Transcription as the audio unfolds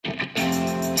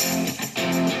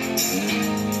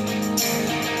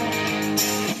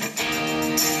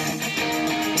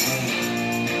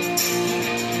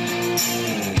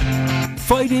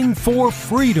fighting for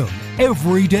freedom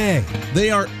every day.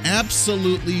 They are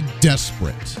absolutely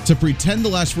desperate to pretend the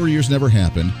last 4 years never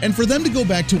happened and for them to go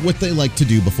back to what they liked to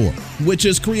do before, which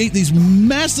is create these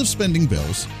massive spending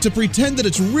bills to pretend that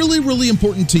it's really, really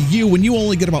important to you when you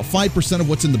only get about 5% of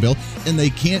what's in the bill, and they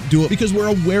can't do it because we're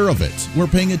aware of it. We're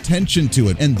paying attention to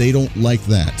it, and they don't like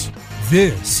that.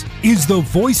 This is the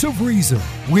Voice of Reason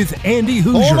with Andy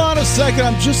Hoosier. Hold on a second.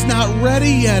 I'm just not ready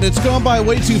yet. It's gone by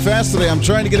way too fast today. I'm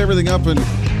trying to get everything up and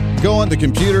going. The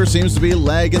computer seems to be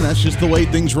lagging. That's just the way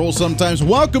things roll sometimes.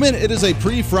 Welcome in. It is a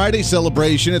pre-Friday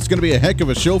celebration. It's going to be a heck of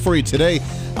a show for you today.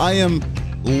 I am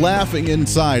laughing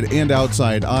inside and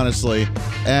outside, honestly,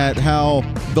 at how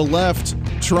the left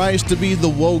tries to be the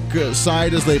woke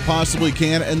side as they possibly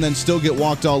can and then still get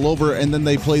walked all over, and then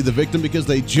they play the victim because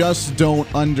they just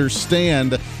don't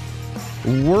understand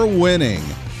we're winning.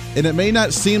 And it may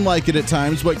not seem like it at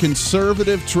times, but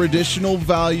conservative traditional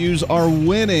values are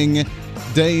winning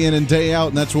day in and day out,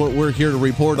 and that's what we're here to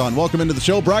report on. Welcome into the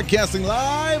show, broadcasting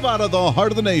live out of the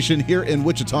heart of the nation here in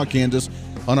Wichita, Kansas,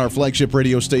 on our flagship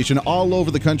radio station all over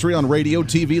the country on radio,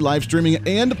 TV, live streaming,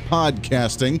 and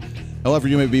podcasting. However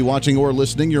you may be watching or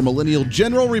listening, your Millennial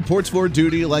General reports for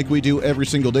duty like we do every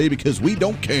single day because we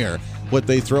don't care what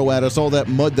they throw at us, all that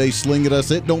mud they sling at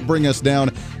us. It don't bring us down.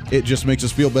 It just makes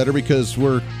us feel better because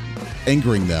we're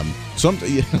angering them.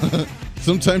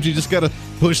 Sometimes you just got to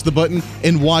push the button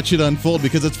and watch it unfold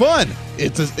because it's fun.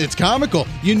 It's comical.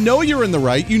 You know you're in the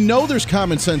right. You know there's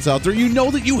common sense out there. You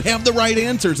know that you have the right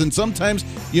answers. And sometimes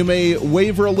you may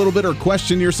waver a little bit or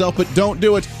question yourself, but don't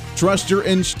do it. Trust your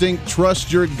instinct.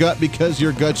 Trust your gut because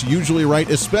your gut's usually right,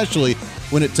 especially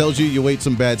when it tells you you ate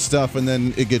some bad stuff and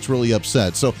then it gets really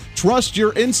upset. So trust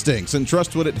your instincts and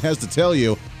trust what it has to tell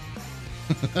you.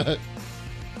 I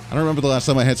don't remember the last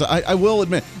time I had some. I will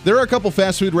admit, there are a couple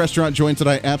fast food restaurant joints that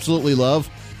I absolutely love.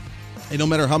 And no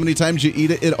matter how many times you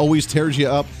eat it, it always tears you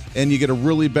up and you get a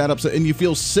really bad upset and you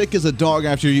feel sick as a dog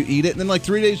after you eat it. And then like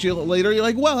 3 days later, you're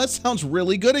like, well, that sounds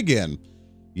really good again.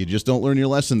 You just don't learn your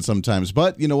lesson sometimes.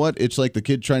 But you know what? It's like the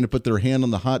kid trying to put their hand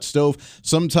on the hot stove.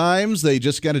 Sometimes they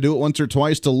just got to do it once or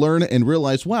twice to learn and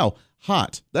realize, wow,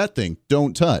 hot. That thing,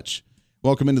 don't touch.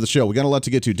 Welcome into the show. We got a lot to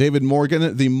get to. David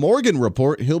Morgan, the Morgan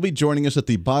Report. He'll be joining us at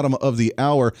the bottom of the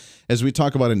hour as we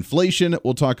talk about inflation.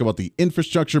 We'll talk about the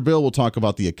infrastructure bill. We'll talk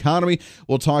about the economy.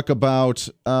 We'll talk about,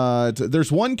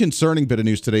 there's one concerning bit of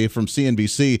news today from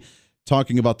CNBC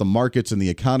talking about the markets and the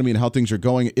economy and how things are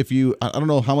going. I don't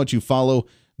know how much you follow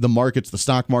the markets, the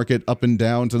stock market up and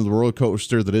down to the roller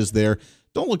coaster that is there.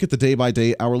 Don't look at the day by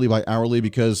day, hourly by hourly,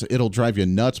 because it'll drive you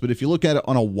nuts. But if you look at it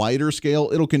on a wider scale,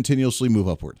 it'll continuously move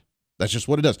upward. That's just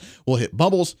what it does. We'll hit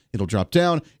bubbles. It'll drop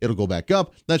down. It'll go back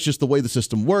up. That's just the way the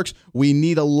system works. We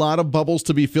need a lot of bubbles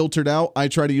to be filtered out. I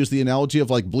try to use the analogy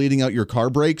of like bleeding out your car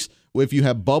brakes. If you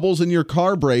have bubbles in your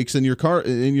car brakes and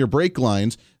in your brake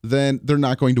lines, then they're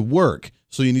not going to work.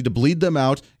 So you need to bleed them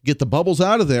out, get the bubbles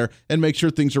out of there, and make sure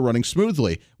things are running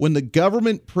smoothly. When the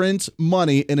government prints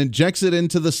money and injects it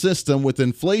into the system with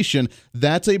inflation,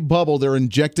 that's a bubble they're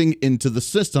injecting into the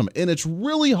system. And it's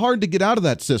really hard to get out of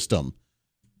that system.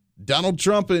 Donald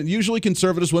Trump, and usually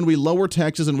conservatives, when we lower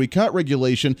taxes and we cut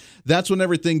regulation, that's when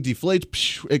everything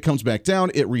deflates. It comes back down.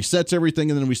 It resets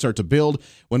everything, and then we start to build.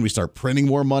 When we start printing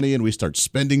more money and we start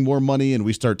spending more money and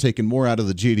we start taking more out of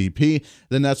the GDP,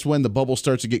 then that's when the bubble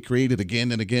starts to get created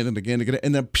again and again and again and again,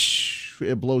 and then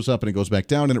it blows up and it goes back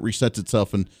down and it resets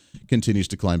itself and continues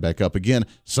to climb back up again,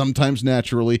 sometimes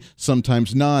naturally,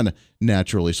 sometimes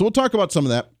non-naturally. So we'll talk about some of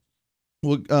that.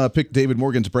 We'll pick David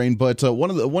Morgan's brain, but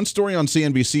one story on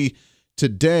CNBC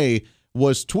today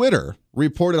was Twitter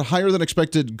reported higher than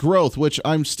expected growth, which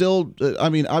I'm still,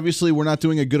 obviously we're not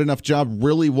doing a good enough job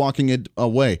really walking it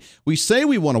away. We say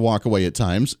we want to walk away at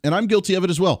times, and I'm guilty of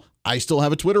it as well. I still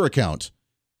have a Twitter account.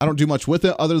 I don't do much with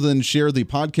it other than share the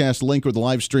podcast link or the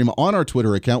live stream on our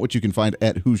Twitter account, which you can find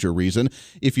at Hoosier Reason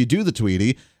if you do the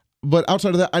Tweety. But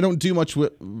outside of that, I don't do much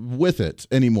with it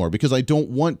anymore because I don't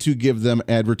want to give them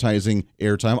advertising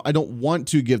airtime. I don't want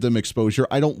to give them exposure.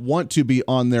 I don't want to be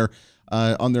on their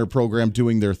program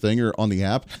doing their thing or on the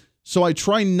app. So I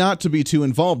try not to be too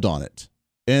involved on it.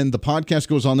 And the podcast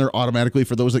goes on there automatically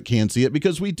for those that can see it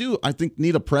because we do, I think,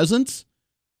 need a presence,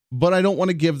 but I don't want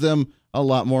to give them a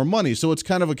lot more money. So it's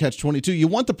kind of a catch-22. You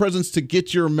want the presence to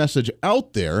get your message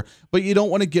out there, but you don't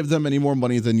want to give them any more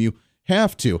money than you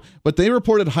have to. But they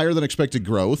reported higher than expected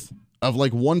growth of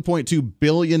like $1.2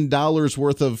 billion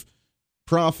worth of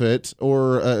profit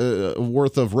or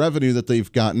worth of revenue that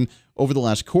they've gotten over the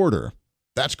last quarter.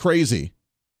 That's crazy.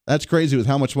 That's crazy with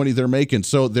how much money they're making.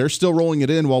 So they're still rolling it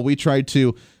in while we try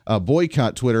to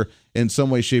boycott Twitter in some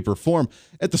way, shape, or form.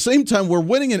 At the same time, we're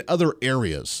winning in other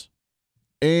areas.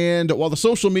 And while the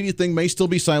social media thing may still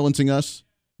be silencing us,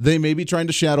 they may be trying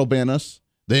to shadow ban us,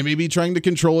 they may be trying to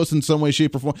control us in some way,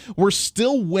 shape, or form, we're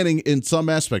still winning in some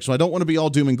aspects. So I don't want to be all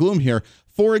doom and gloom here.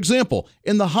 For example,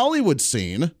 in the Hollywood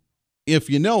scene, if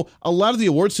you know, a lot of the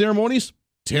award ceremonies,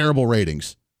 terrible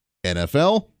ratings.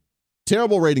 NFL,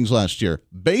 terrible ratings last year.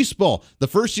 Baseball, the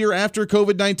first year after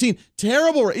COVID-19,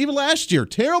 terrible. Even last year,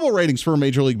 terrible ratings for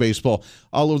Major League Baseball.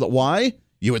 All over the why?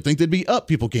 You would think they'd be up.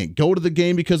 People can't go to the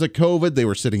game because of COVID. They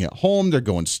were sitting at home. They're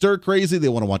going stir crazy. They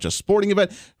want to watch a sporting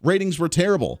event. Ratings were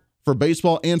terrible for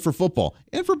baseball and for football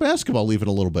and for basketball, even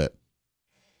a little bit.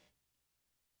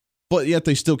 But yet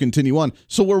they still continue on.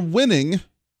 So we're winning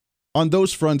on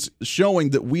those fronts,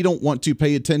 showing that we don't want to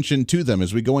pay attention to them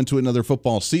as we go into another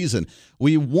football season.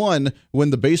 We won when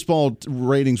the baseball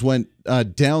ratings went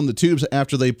down the tubes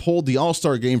after they pulled the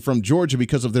All-Star game from Georgia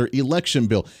because of their election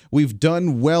bill. We've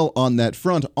done well on that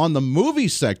front. On the movie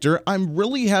sector, I'm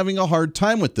really having a hard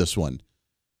time with this one.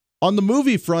 On the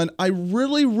movie front, I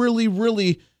really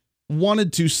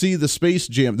wanted to see the Space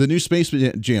Jam, the new Space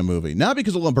Jam movie. Not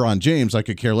because of LeBron James. I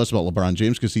could care less about LeBron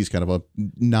James because he's kind of a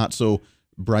not so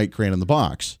bright crayon in the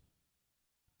box.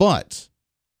 But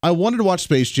I wanted to watch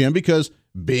Space Jam because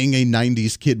being a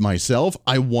 90s kid myself,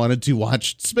 I wanted to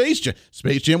watch Space Jam.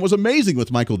 Space Jam was amazing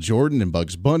with Michael Jordan and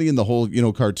Bugs Bunny and the whole,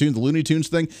 cartoon, the Looney Tunes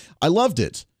thing. I loved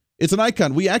it. It's an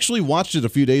icon. We actually watched it a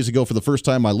few days ago for the first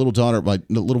time. My little daughter, my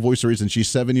little voice of reason, she's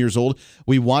 7 years old.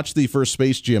 We watched the first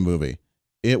Space Jam movie.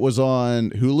 It was on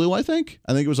Hulu, I think.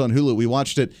 I think it was on Hulu. We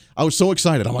watched it. I was so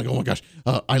excited. I'm like, oh my gosh,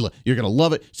 you're going to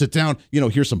love it. Sit down.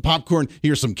 Here's some popcorn.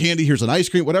 Here's some candy. Here's an ice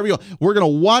cream, whatever you want. We're going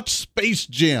to watch Space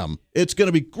Jam. It's going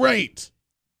to be great.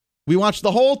 We watched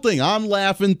the whole thing. I'm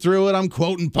laughing through it. I'm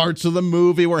quoting parts of the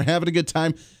movie. We're having a good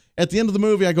time. At the end of the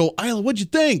movie, I go, Isla, what'd you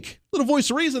think? Little voice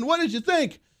of reason. What did you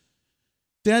think?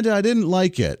 Dad, I didn't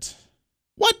like it.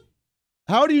 What?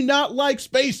 How do you not like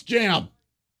Space Jam?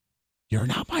 You're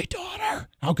not my daughter.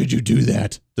 How could you do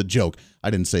that? The joke. I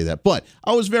didn't say that. But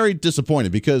I was very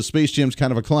disappointed because Space Jam's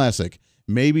kind of a classic.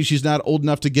 Maybe she's not old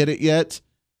enough to get it yet.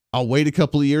 I'll wait a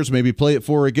couple of years, maybe play it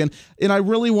for her again. And I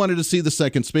really wanted to see the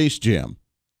second Space Jam.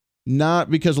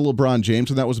 Not because of LeBron James,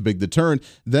 and that was a big deterrent.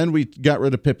 Then we got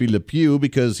rid of Pepe Le Pew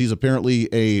because he's apparently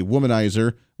a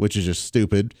womanizer, which is just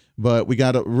stupid. But we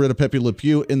got rid of Pepe Le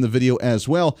Pew in the video as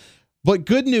well. But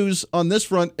good news on this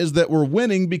front is that we're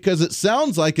winning because it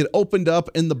sounds like it opened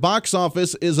up and the box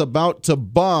office is about to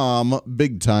bomb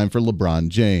big time for LeBron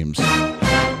James.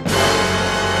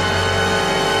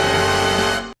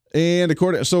 And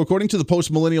according to the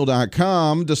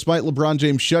postmillennial.com, despite LeBron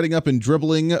James shutting up and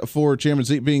dribbling for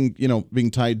Champions League being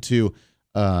tied to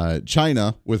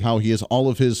China with how he has all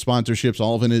of his sponsorships,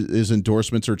 all of his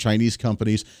endorsements are Chinese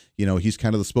companies. He's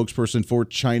kind of the spokesperson for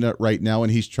China right now,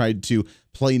 and he's tried to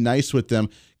play nice with them.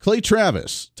 Clay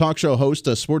Travis, talk show host,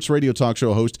 a sports radio talk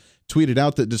show host, tweeted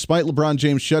out that despite LeBron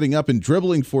James shutting up and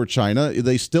dribbling for China,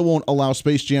 they still won't allow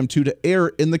Space Jam 2 to air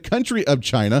in the country of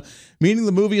China, meaning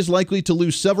the movie is likely to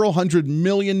lose several $100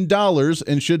 million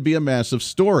and should be a massive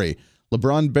story.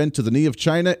 LeBron bent to the knee of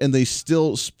China, and they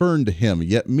still spurned him,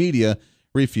 yet media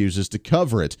refuses to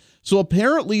cover it. So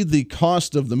apparently the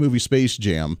cost of the movie Space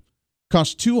Jam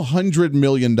cost $200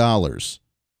 million.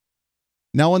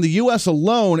 Now, in the U.S.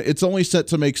 alone, it's only set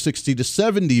to make $60 to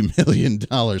 $70 million,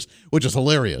 which is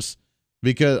hilarious.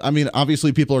 Because,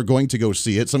 obviously people are going to go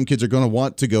see it. Some kids are going to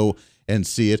want to go and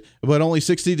see it. But only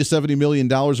 $60 to $70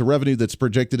 million of revenue that's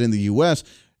projected in the U.S.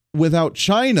 Without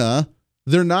China,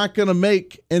 they're not going to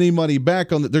make any money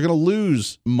back on that. They're going to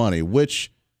lose money,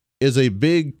 which is a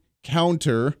big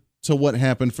counter to what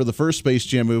happened for the first Space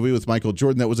Jam movie with Michael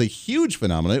Jordan. That was a huge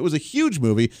phenomenon. It was a huge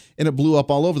movie, and it blew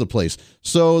up all over the place.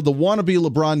 So the wannabe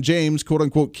LeBron James,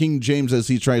 quote-unquote King James as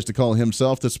he tries to call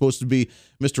himself, that's supposed to be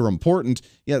Mr. Important,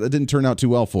 that didn't turn out too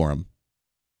well for him.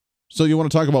 So you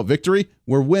want to talk about victory?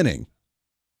 We're winning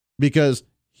because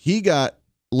he got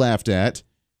laughed at.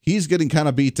 He's getting kind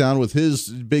of beat down with his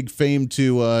big fame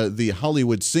to the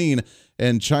Hollywood scene,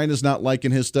 and China's not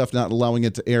liking his stuff, not allowing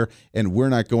it to air, and we're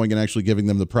not going and actually giving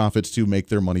them the profits to make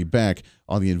their money back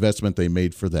on the investment they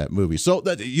made for that movie. So,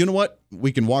 you know what?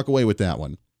 We can walk away with that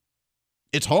one.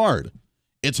 It's hard.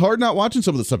 It's hard not watching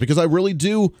some of this stuff because I really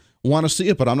do want to see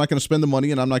it, but I'm not going to spend the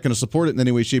money and I'm not going to support it in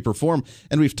any way, shape, or form.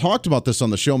 And we've talked about this on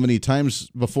the show many times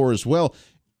before as well.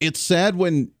 It's sad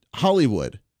when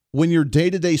Hollywood, when your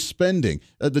day-to-day spending,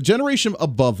 the generation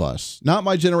above us, not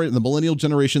my generation, the millennial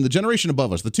generation, the generation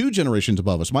above us, the two generations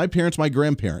above us, my parents, my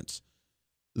grandparents,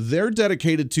 they're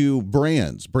dedicated to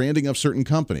branding of certain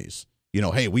companies.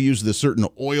 Hey, we use this certain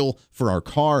oil for our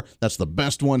car. That's the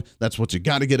best one. That's what you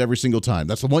got to get every single time.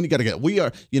 That's the one you got to get. We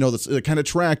are, the kind of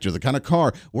tractor, the kind of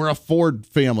car. We're a Ford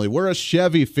family. We're a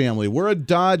Chevy family. We're a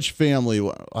Dodge family.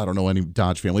 I don't know any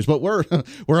Dodge families, but we're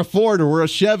a Ford, or we're a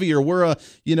Chevy, or we're a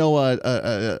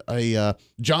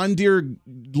John Deere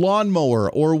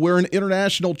lawnmower, or we're an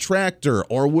International tractor,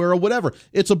 or we're a whatever.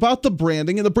 It's about the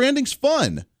branding, and the branding's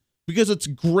fun because it's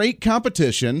great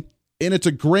competition, and it's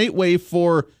a great way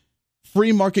for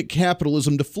free market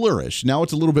capitalism to flourish. Now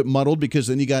it's a little bit muddled because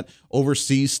then you got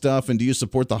overseas stuff, and do you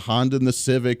support the Honda and the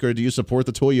Civic, or do you support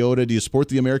the Toyota? Do you support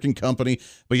the American company?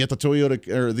 But yet the Toyota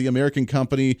or the American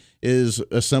company is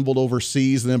assembled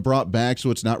overseas and then brought back,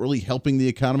 so it's not really helping the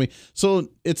economy. So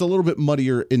it's a little bit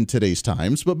muddier in today's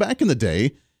times. But back in the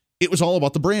day, it was all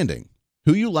about the branding.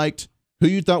 Who you liked, who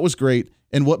you thought was great,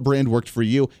 and what brand worked for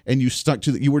you, and you stuck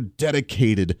to that. You were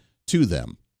dedicated to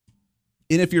them.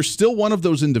 And if you're still one of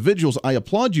those individuals, I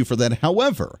applaud you for that.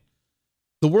 However,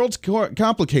 the world's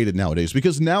complicated nowadays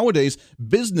because nowadays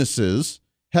businesses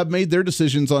have made their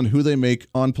decisions on who they make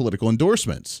on political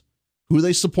endorsements, who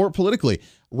they support politically.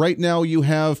 Right now, you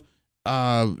have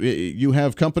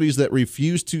companies that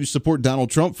refuse to support Donald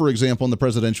Trump, for example, in the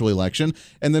presidential election,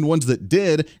 and then ones that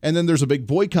did, and then there's a big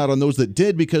boycott on those that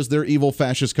did because they're evil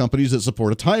fascist companies that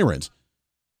support a tyrant.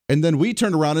 And then we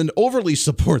turn around and overly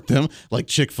support them, like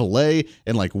Chick-fil-A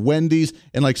and like Wendy's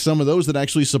and like some of those that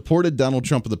actually supported Donald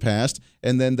Trump in the past,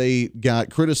 and then they got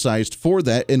criticized for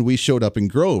that, and we showed up in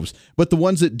groves. But the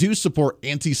ones that do support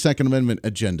anti-Second Amendment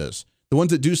agendas, the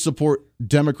ones that do support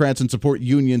Democrats and support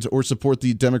unions or support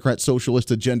the Democrat socialist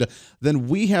agenda, then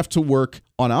we have to work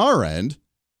on our end,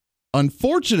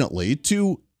 unfortunately,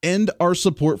 to end our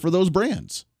support for those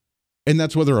brands. And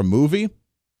that's whether a movie,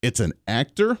 it's an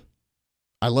actor.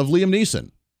 I love Liam Neeson.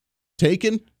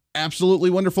 Taken, absolutely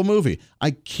wonderful movie.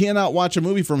 I cannot watch a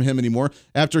movie from him anymore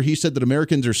after he said that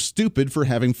Americans are stupid for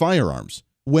having firearms.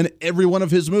 When every one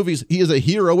of his movies, he is a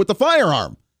hero with a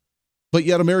firearm. But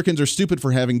yet Americans are stupid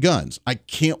for having guns. I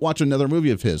can't watch another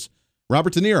movie of his.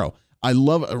 Robert De Niro. I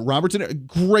love Robert De Niro.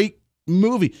 Great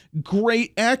movie.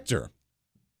 Great actor.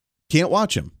 Can't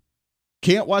watch him.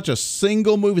 Can't watch a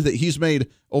single movie that he's made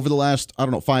over the last,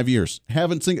 5 years.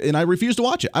 Haven't seen, and I refuse to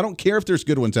watch it. I don't care if there's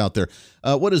good ones out there.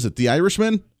 What is it? The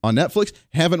Irishman on Netflix?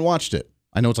 Haven't watched it.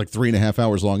 I know it's like 3.5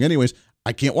 hours long. Anyways,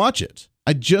 I can't watch it.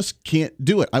 I just can't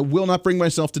do it. I will not bring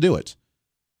myself to do it.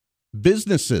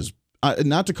 Businesses,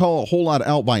 not to call a whole lot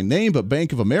out by name, but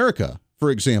Bank of America,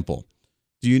 for example.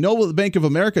 Do you know that Bank of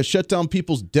America shut down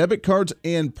people's debit cards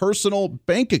and personal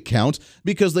bank accounts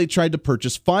because they tried to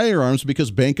purchase firearms, because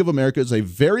Bank of America is a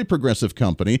very progressive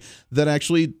company that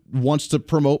actually wants to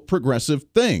promote progressive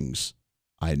things?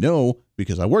 I know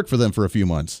because I worked for them for a few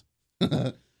months.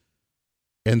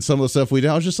 And some of the stuff we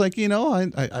did, I was just like,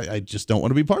 I just don't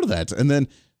want to be part of that. And then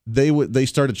they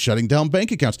started shutting down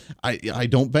bank accounts. I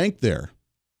don't bank there.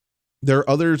 There are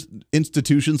other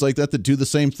institutions like that do the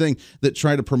same thing, that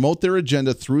try to promote their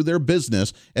agenda through their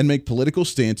business and make political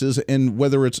stances. And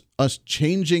whether it's us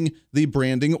changing the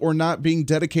branding or not being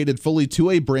dedicated fully to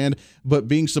a brand, but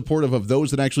being supportive of those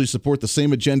that actually support the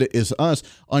same agenda as us,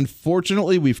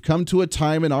 unfortunately, we've come to a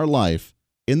time in our life,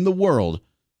 in the world,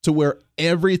 to where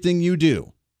everything you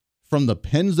do, from the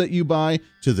pens that you buy,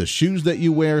 to the shoes that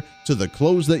you wear, to the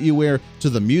clothes that you wear, to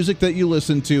the music that you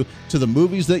listen to the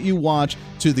movies that you watch,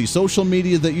 to the social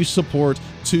media that you support,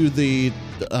 to the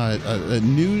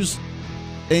news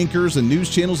anchors and news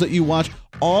channels that you watch,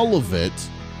 all of it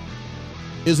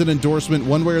is an endorsement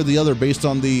one way or the other based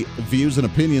on the views and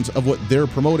opinions of what they're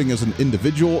promoting as an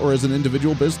individual or as an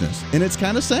individual business. And it's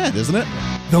kind of sad, isn't it?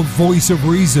 The Voice of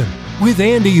Reason with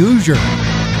Andy Hoosier.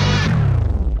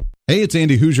 Hey, it's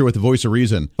Andy Hoosier with the Voice of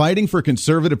Reason. Fighting for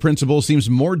conservative principles seems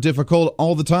more difficult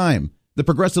all the time. The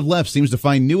progressive left seems to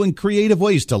find new and creative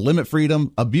ways to limit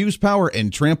freedom, abuse power,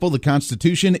 and trample the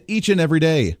Constitution each and every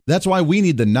day. That's why we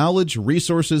need the knowledge,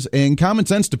 resources, and common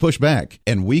sense to push back,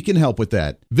 and we can help with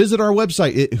that. Visit our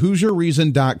website at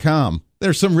HoosierReason.com.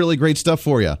 There's some really great stuff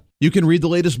for you. You can read the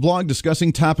latest blog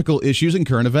discussing topical issues and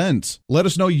current events. Let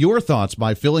us know your thoughts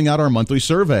by filling out our monthly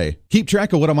survey. Keep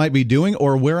track of what I might be doing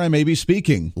or where I may be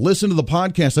speaking. Listen to the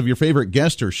podcast of your favorite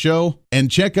guest or show,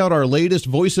 and check out our latest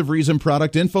Voice of Reason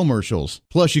product infomercials.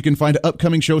 Plus, you can find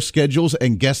upcoming show schedules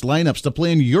and guest lineups to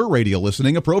plan your radio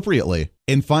listening appropriately.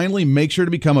 And finally, make sure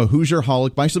to become a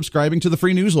Hoosier-holic by subscribing to the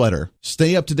free newsletter.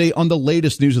 Stay up to date on the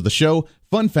latest news of the show,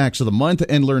 fun facts of the month,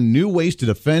 and learn new ways to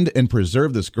defend and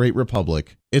preserve this great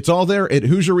republic. It's all there at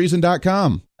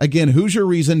HoosierReason.com. Again,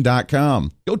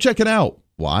 HoosierReason.com. Go check it out.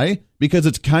 Why? Because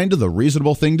it's kind of the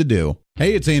reasonable thing to do.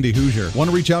 Hey, it's Andy Hoosier. Want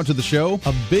to reach out to the show?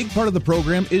 A big part of the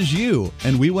program is you,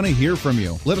 and we want to hear from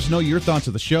you. Let us know your thoughts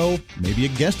of the show, maybe a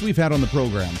guest we've had on the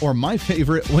program, or my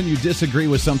favorite, when you disagree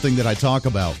with something that I talk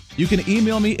about. You can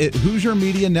email me at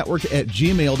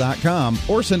HoosierMediaNetwork@gmail.com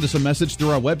or send us a message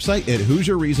through our website at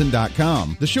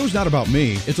HoosierReason.com. The show's not about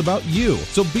me, it's about you.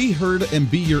 So be heard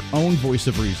and be your own voice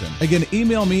of reason. Again,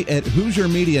 email me at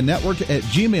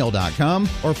HoosierMediaNetwork@gmail.com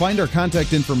or find our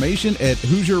contact information at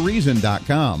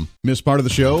HoosierReason.com. Miss part of the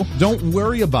show? Don't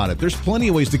worry about it. There's plenty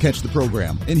of ways to catch the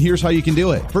program, and here's how you can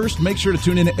do it. First, make sure to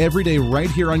tune in every day right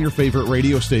here on your favorite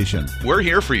radio station. We're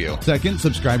here for you. Second,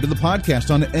 subscribe to the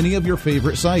podcast on any of your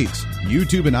favorite sites.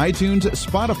 YouTube and iTunes,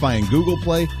 Spotify and Google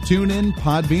Play, TuneIn,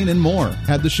 Podbean, and more.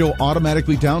 Have the show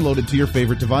automatically downloaded to your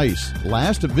favorite device.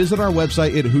 Last, visit our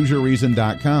website at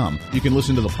HoosierReason.com. You can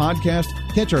listen to the podcast,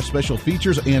 catch our special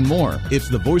features, and more. It's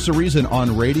the voice of reason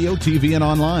on radio, TV, and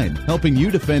online, helping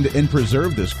you defend and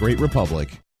preserve this great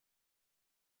republic.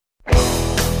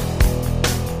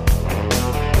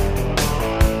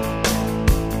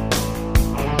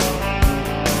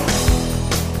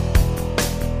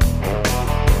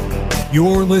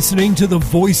 You're listening to the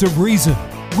Voice of Reason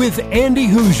with Andy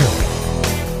Hoosier.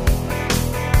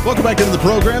 Welcome back into the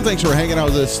program. Thanks for hanging out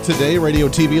with us today. Radio,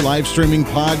 TV, live streaming,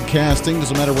 podcasting.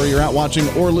 Doesn't matter where you're at watching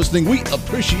or listening. We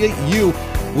appreciate you.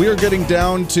 We are getting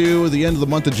down to the end of the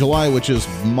month of July, which is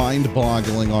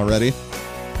mind-boggling already.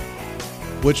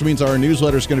 Which means our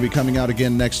newsletter is going to be coming out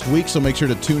again next week, so make sure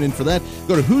to tune in for that.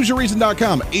 Go to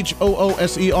HoosierReason.com,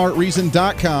 HOOSER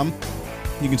Reason.com.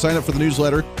 You can sign up for the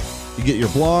newsletter. You get your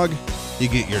blog, you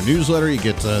get your newsletter, you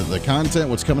get the content,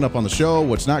 what's coming up on the show,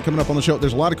 what's not coming up on the show.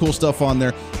 There's a lot of cool stuff on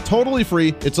there. Totally free.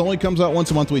 It only comes out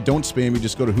once a month. We don't spam you.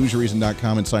 Just go to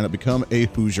HoosierReason.com and sign up. Become a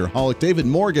Hoosierholic. David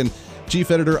Morgan, chief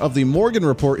editor of the Morgan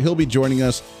Report. He'll be joining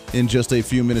us in just a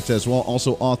few minutes as well.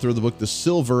 Also author of the book, The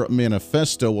Silver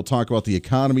Manifesto. We'll talk about the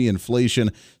economy,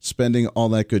 inflation, spending, all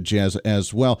that good jazz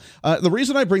as well. The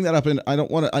reason I bring that up, and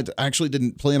I actually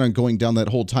didn't plan on going down that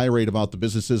whole tirade about the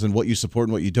businesses and what you support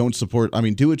and what you don't support. I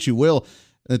mean, do what you will.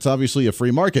 It's obviously a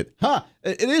free market.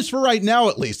 It is for right now,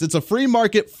 at least. It's a free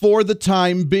market for the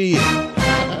time being.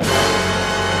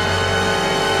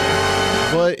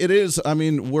 But it is, I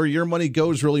mean, where your money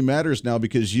goes really matters now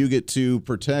because you get to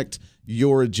protect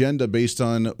your agenda based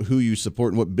on who you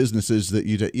support and what businesses that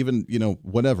you do, even,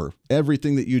 whatever.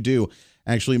 Everything that you do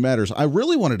actually matters. I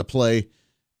really wanted to play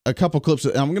a couple clips.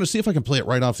 I'm going to see if I can play it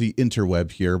right off the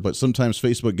interweb here, but sometimes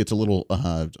Facebook gets a little,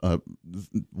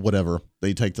 whatever.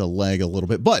 They take the lag a little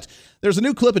bit. But there's a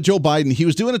new clip of Joe Biden. He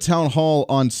was doing a town hall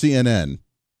on CNN.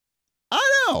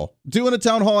 I know, doing a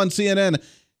town hall on CNN.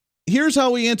 Here's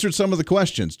how he answered some of the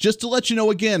questions, just to let you know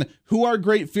again who our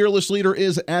great fearless leader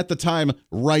is at the time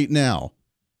right now.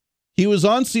 He was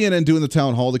on CNN doing the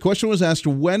town hall. The question was asked,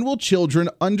 when will children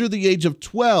under the age of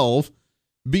 12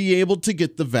 be able to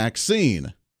get the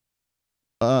vaccine?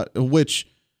 Which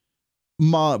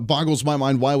boggles my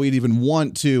mind why we'd even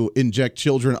want to inject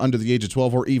children under the age of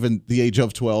 12 or even the age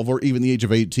of 12 or even the age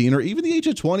of 18 or even the age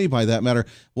of 20 by that matter.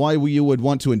 Why you would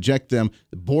want to inject them,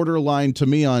 borderline to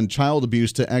me on child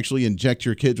abuse to actually inject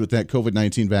your kids with that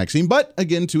COVID-19 vaccine. But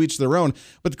again, to each their own.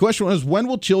 But the question was, when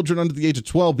will children under the age of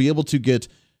 12 be able to get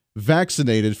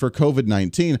vaccinated for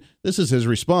COVID-19? This is his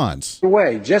response.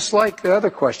 Way, just like the other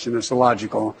question that's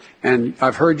illogical. And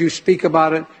I've heard you speak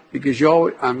about it because you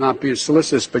always, I'm not being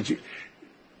solicitous, but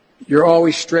you're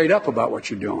always straight up about what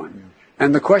you're doing.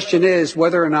 And the question is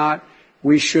whether or not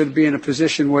we should be in a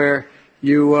position where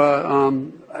you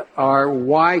are,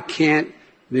 why can't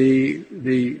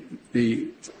the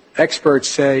experts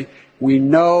say, we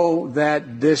know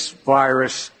that this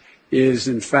virus is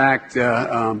in fact,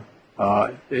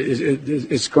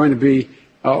 it's going to be,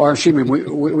 or excuse me,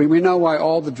 we know why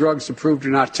all the drugs approved are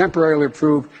not temporarily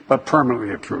approved, but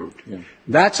permanently approved. Yeah.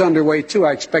 That's underway, too.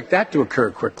 I expect that to occur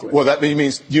quickly. Well, that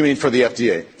means you mean for the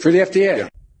FDA? For the FDA. Yeah.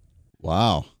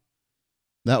 Wow.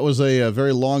 That was a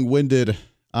very long-winded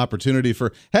opportunity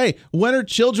for, hey, when are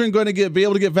children going to be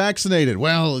able to get vaccinated?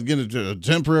 Well,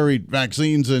 temporary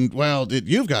vaccines and, well,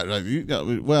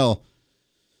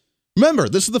 remember,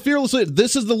 this is the fearless leader.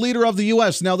 This is the leader of the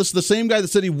U.S. Now, this is the same guy that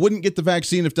said he wouldn't get the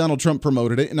vaccine if Donald Trump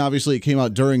promoted it, and obviously it came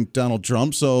out during Donald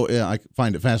Trump, so I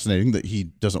find it fascinating that he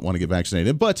doesn't want to get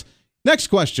vaccinated. But next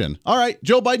question. All right,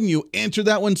 Joe Biden, you answered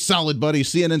that one solid, buddy.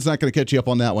 CNN's not going to catch you up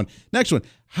on that one. Next one.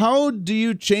 How do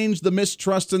you change the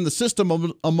mistrust in the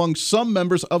system among some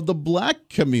members of the black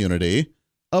community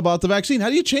about the vaccine? How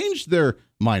do you change their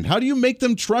mind? How do you make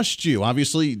them trust you?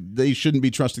 Obviously, they shouldn't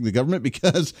be trusting the government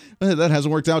because that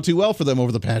hasn't worked out too well for them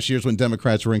over the past years when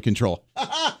Democrats were in control.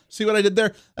 See what I did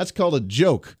there? That's called a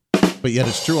joke. but yet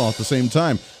it's true all at the same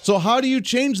time. So how do you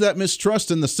change that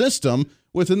mistrust in the system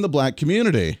within the black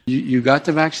community? You got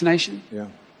the vaccination? Yeah.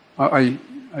 Are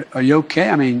you okay?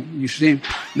 I mean, you seem,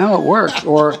 no, it works.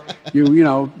 Or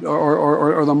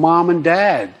or the mom and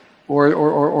dad,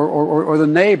 or the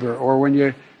neighbor, or when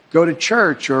you go to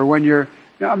church, or when you're,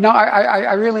 no,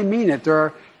 I really mean it. There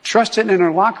are trusted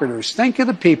interlocutors. Think of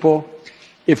the people.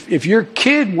 If your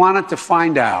kid wanted to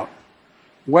find out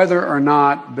whether or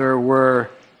not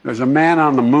there's a man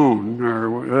on the moon, or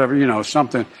whatever,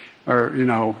 something,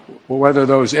 or, whether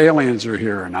those aliens are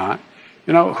here or not,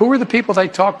 who are the people they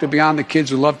talk to beyond the kids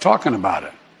who love talking about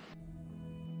it?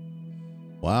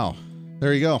 Wow.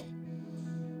 There you go.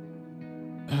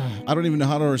 I don't even know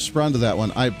how to respond to that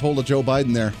one. I pulled a Joe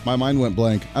Biden there. My mind went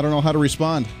blank. I don't know how to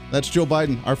respond. That's Joe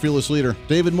Biden, our fearless leader.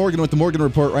 David Morgan with the Morgan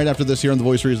Report right after this here on The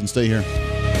Voice of Reason. Stay here.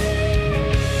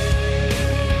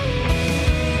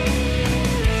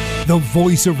 The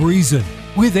Voice of Reason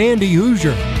with Andy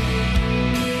Hoosier.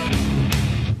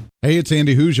 Hey, it's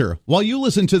Andy Hoosier. While you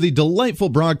listen to the delightful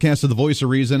broadcast of The Voice of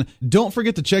Reason, don't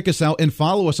forget to check us out and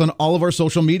follow us on all of our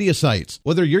social media sites.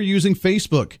 Whether you're using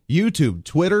Facebook, YouTube,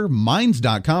 Twitter,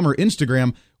 Minds.com, or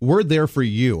Instagram, we're there for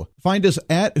you. Find us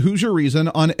at Hoosier Reason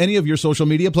on any of your social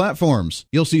media platforms.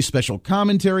 You'll see special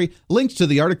commentary, links to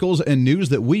the articles and news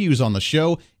that we use on the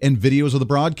show, and videos of the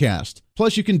broadcast.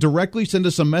 Plus, you can directly send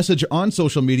us a message on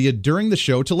social media during the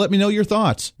show to let me know your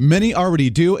thoughts. Many already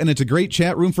do, and it's a great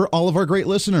chat room for all of our great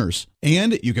listeners.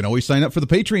 And you can always sign up for the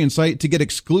Patreon site to get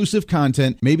exclusive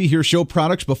content, maybe hear show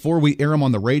products before we air them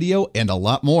on the radio, and a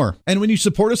lot more. And when you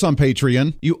support us on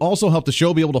Patreon, you also help the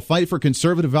show be able to fight for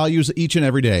conservative values each and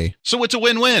every day. So it's a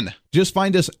win-win. Just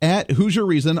find us at Hoosier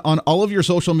Reason on all of your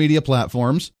social media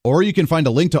platforms, or you can find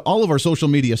a link to all of our social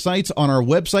media sites on our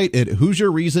website at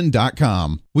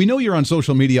HoosierReason.com. We know you're on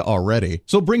social media already,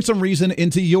 so bring some reason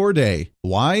into your day.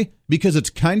 Why? Because it's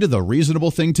kind of the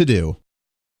reasonable thing to do.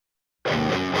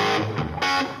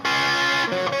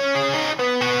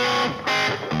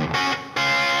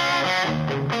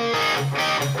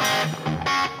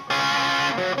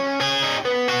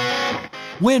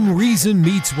 When Reason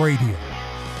Meets Radio.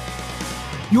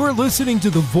 You're listening to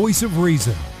The Voice of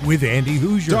Reason with Andy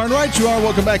Hoosier. Darn right you are.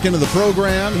 Welcome back into the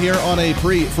program here on a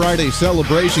pre-Friday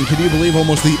celebration. Can you believe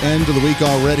almost the end of the week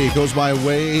already? It goes by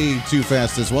way too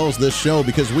fast, as well as this show,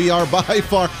 because we are by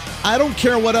far, I don't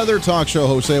care what other talk show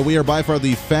hosts say, we are by far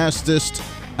the fastest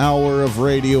hour of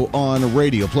radio on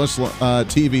radio, plus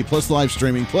TV, plus live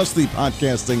streaming, plus the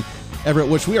podcasting, Everett,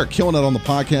 which we are killing it on the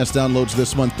podcast downloads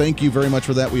this month. Thank you very much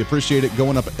for that. We appreciate it,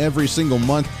 going up every single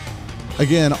month.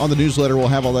 Again, on the newsletter, we'll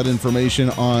have all that information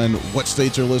on what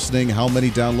states are listening, how many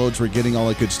downloads we're getting, all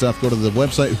that good stuff. Go to the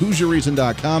website,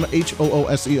 HoosierReason.com,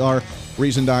 HOOSER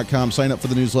Reason.com. Sign up for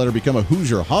the newsletter, become a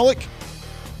Hoosier-holic.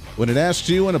 When it asks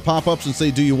you and it pop-ups and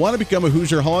say, do you want to become a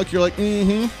Hoosier-holic? You're like,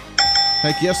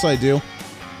 heck yes, I do.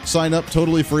 Sign up,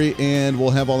 totally free, and we'll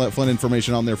have all that fun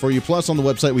information on there for you. Plus, on the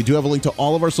website, we do have a link to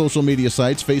all of our social media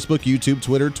sites, Facebook, YouTube,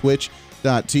 Twitter,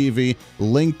 Twitch.tv,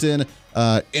 LinkedIn,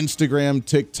 Instagram,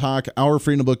 TikTok,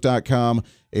 OurFreedomBook.com,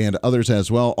 and others as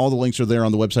well. All the links are there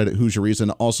on the website at Hoosier Reason.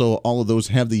 Also, all of those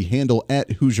have the handle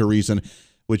at Hoosier Reason,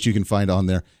 which you can find on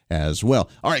there as well.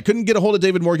 All right, couldn't get a hold of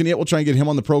David Morgan yet. We'll try and get him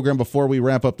on the program before we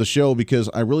wrap up the show, because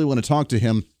I really want to talk to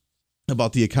him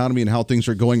about the economy and how things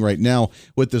are going right now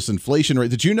with this inflation rate.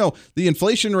 Did you know the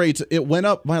inflation rate, it went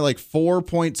up by like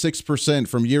 4.6%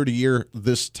 from year to year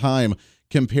this time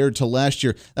compared to last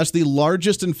year? That's the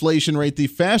largest inflation rate, the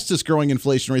fastest growing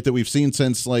inflation rate that we've seen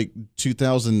since like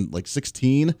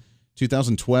 2016,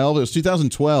 2012. It was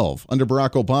 2012 under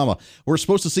Barack Obama. We're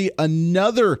supposed to see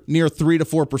another near 3 to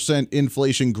 4%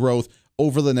 inflation growth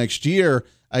over the next year,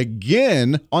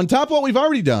 again, on top of what we've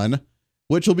already done,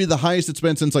 which will be the highest it's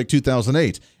been since like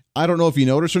 2008. I don't know if you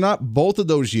noticed or not, both of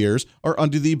those years are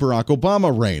under the Barack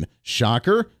Obama reign.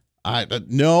 Shocker?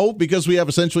 No, because we have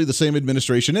essentially the same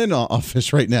administration in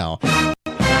office right now.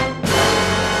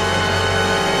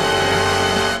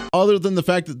 Other than the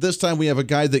fact that this time we have a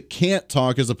guy that can't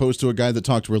talk as opposed to a guy that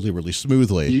talked really, really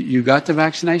smoothly. You got the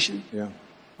vaccination? Yeah.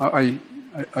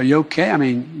 Are you okay? I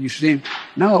mean, you seem,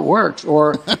 no, it works.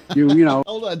 Or, you know.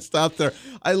 Hold on, stop there.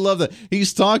 I love that.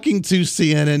 He's talking to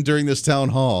CNN during this town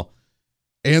hall.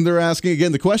 And they're asking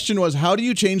again, the question was, how do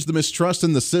you change the mistrust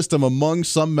in the system among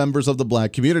some members of the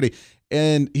black community?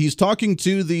 And he's talking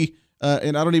to the,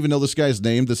 and I don't even know this guy's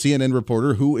name, the CNN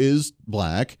reporter who is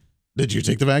black. Did you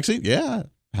take the vaccine? Yeah.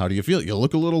 How do you feel? You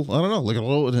look a little, I don't know,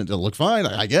 look fine,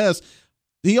 I guess.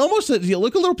 He almost said, you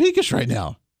look a little peakish right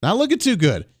now. Not looking too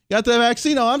good. Got the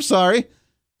vaccine? Oh, I'm sorry.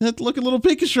 Look a little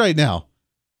peakish right now.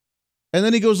 And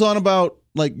then he goes on about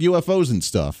like UFOs and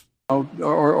stuff.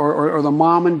 or the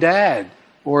mom and dad,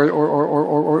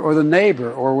 or the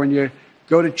neighbor, or when you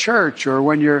go to church, or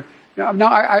when you're. No,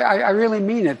 I really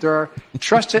mean it. There are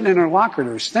trusted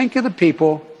interlocutors. Think of the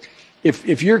people.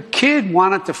 If your kid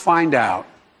wanted to find out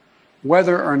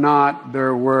whether or not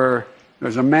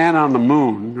there's a man on the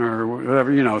moon or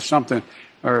whatever, something,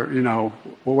 or,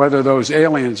 whether those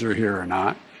aliens are here or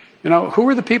not, who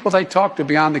are the people they talk to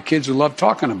beyond the kids who love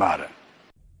talking about it?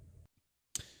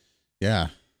 Yeah,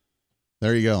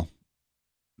 there you go.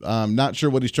 I'm not sure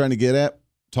what he's trying to get at.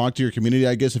 Talk to your community,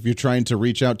 I guess. If you're trying to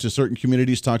reach out to certain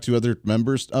communities, talk to other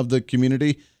members of the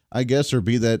community, I guess, or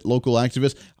be that local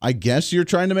activist. I guess you're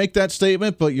trying to make that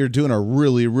statement, but you're doing a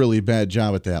really, really bad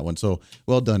job at that one. So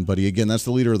well done, buddy. Again, that's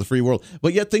the leader of the free world.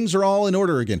 But yet things are all in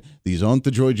order again. These aren't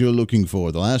the droids you're looking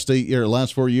for. The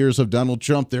last 4 years of Donald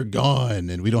Trump, they're gone,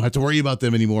 and we don't have to worry about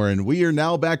them anymore. And we are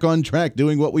now back on track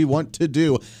doing what we want to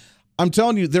do. I'm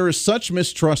telling you, there is such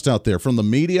mistrust out there from the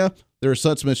media. There is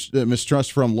such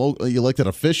mistrust from elected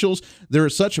officials. There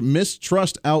is such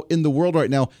mistrust out in the world right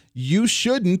now. You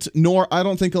shouldn't, nor I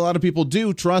don't think a lot of people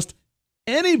do, trust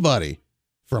anybody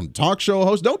from talk show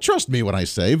hosts. Don't trust me when I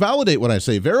say. Validate what I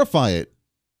say. Verify it.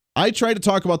 I try to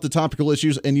talk about the topical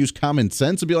issues and use common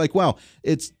sense and be like, wow,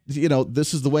 it's,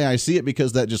 this is the way I see it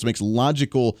because that just makes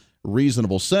logical,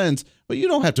 reasonable sense. But you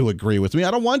don't have to agree with me.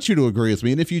 I don't want you to agree with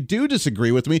me. And if you do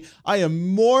disagree with me, I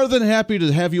am more than happy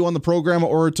to have you on the program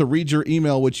or to read your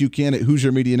email, which you can at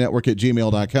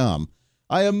HoosierMediaNetwork@gmail.com.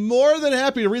 I am more than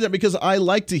happy to read that because I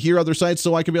like to hear other sides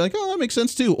so I can be like, oh, that makes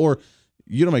sense too. Or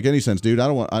you don't make any sense, dude. I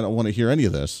don't want to hear any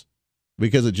of this.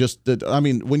 Because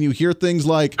when you hear things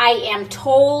like, I am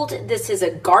told this is a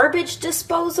garbage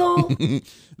disposal,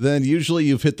 then usually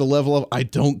you've hit the level of, I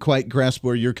don't quite grasp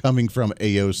where you're coming from,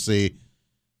 AOC.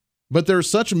 But there's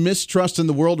such mistrust in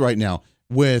the world right now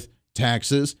with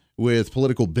taxes, with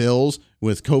political bills,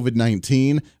 with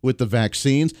COVID-19, with the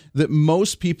vaccines, that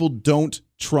most people don't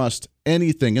trust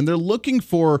anything. And they're looking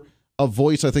for a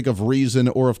voice, I think, of reason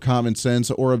or of common sense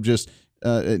or of just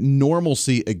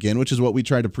normalcy again, which is what we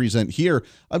try to present here,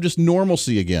 of just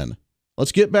normalcy again.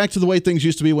 Let's get back to the way things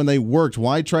used to be when they worked.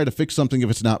 Why try to fix something if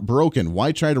it's not broken?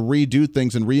 Why try to redo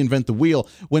things and reinvent the wheel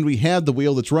when we have the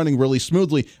wheel that's running really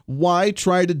smoothly? Why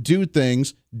try to do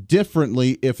things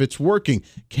differently if it's working?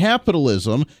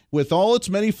 Capitalism, with all its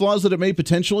many flaws that it may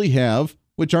potentially have,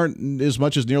 which aren't as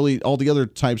much as nearly all the other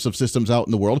types of systems out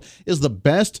in the world, is the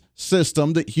best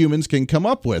system that humans can come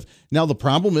up with. Now, the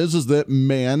problem is that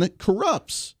man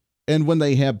corrupts. And when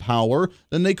they have power,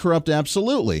 then they corrupt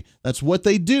absolutely. That's what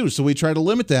they do. So we try to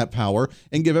limit that power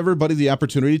and give everybody the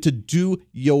opportunity to do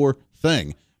your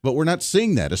thing. But we're not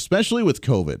seeing that, especially with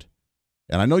COVID.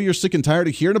 And I know you're sick and tired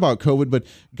of hearing about COVID, but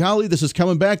golly, this is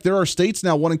coming back. There are states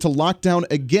now wanting to lock down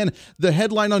again. The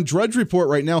headline on Drudge Report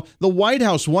right now, the White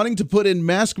House wanting to put in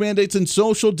mask mandates and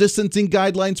social distancing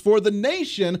guidelines for the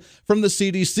nation from the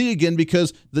CDC again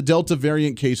because the Delta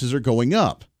variant cases are going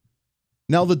up.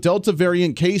 Now, the Delta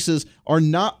variant cases are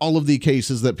not all of the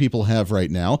cases that people have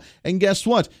right now. And guess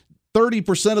what?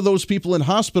 30% of those people in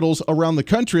hospitals around the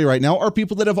country right now are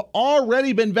people that have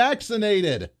already been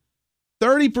vaccinated.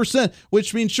 30%,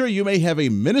 which means, sure, you may have a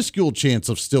minuscule chance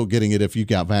of still getting it if you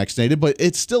got vaccinated, but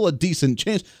it's still a decent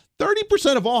chance.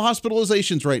 30% of all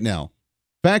hospitalizations right now,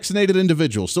 vaccinated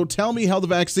individuals. So tell me how the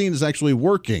vaccine is actually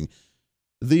working.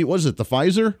 The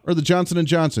Pfizer or the Johnson &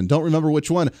 Johnson? Don't remember which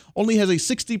one. Only has a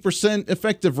 60%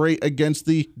 effective rate against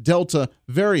the Delta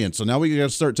variant. So now we got to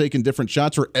start taking different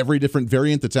shots for every different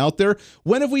variant that's out there.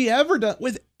 When have we ever done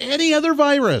with any other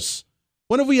virus?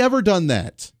 When have we ever done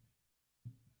that?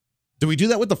 Do we do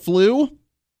that with the flu?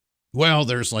 Well,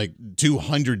 there's like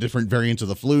 200 different variants of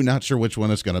the flu. Not sure which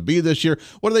one it's going to be this year.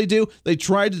 What do? They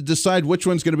try to decide which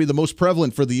one's going to be the most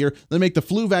prevalent for the year. They make the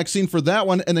flu vaccine for that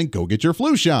one, and then go get your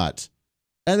flu shot.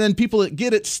 And then people that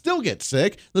get it still get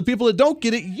sick. The people that don't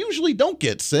get it usually don't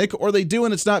get sick, or they do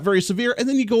and it's not very severe, and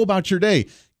then you go about your day.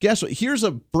 Guess what? Here's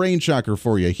a brain shocker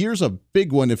for you. Here's a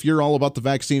big one if you're all about the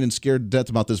vaccine and scared to death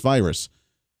about this virus.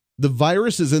 The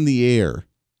virus is in the air.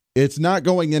 It's not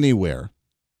going anywhere.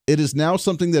 It is now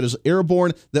something that is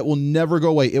airborne that will never go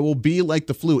away. It will be like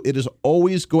the flu. It is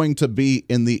always going to be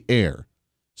in the air.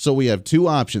 So we have two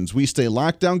options. We stay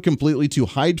locked down completely to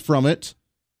hide from it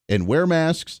and wear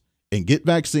masks and get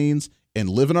vaccines and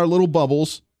live in our little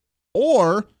bubbles.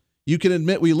 Or you can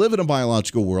admit we live in a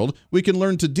biological world. We can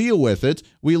learn to deal with it.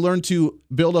 We learn to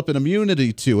build up an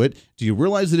immunity to it. Do you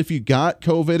realize that if you got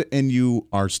COVID and you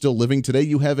are still living today,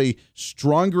 you have a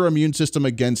stronger immune system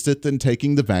against it than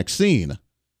taking the vaccine?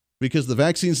 Because the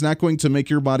vaccine is not going to make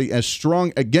your body as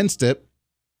strong against it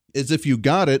as if you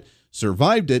got it,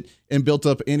 survived it, and built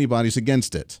up antibodies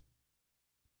against it.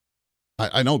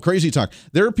 I know, crazy talk.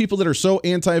 There are people that are so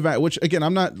anti-vax, which again,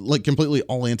 I'm not like completely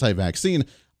all anti-vaccine.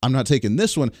 I'm not taking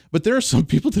this one, but there are some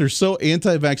people that are so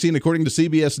anti-vaccine. According to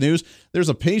CBS News, there's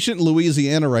a patient in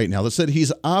Louisiana right now that said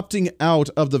he's opting out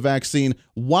of the vaccine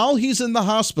while he's in the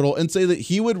hospital and say that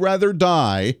he would rather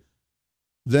die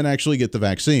than actually get the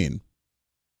vaccine.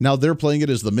 Now they're playing it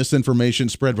as the misinformation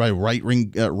spread by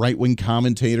right-wing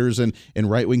commentators and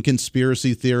right-wing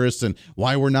conspiracy theorists and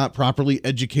why we're not properly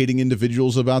educating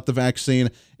individuals about the vaccine.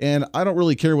 And I don't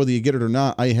really care whether you get it or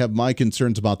not. I have my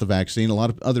concerns about the vaccine. A lot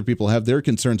of other people have their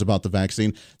concerns about the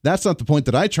vaccine. That's not the point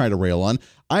that I try to rail on.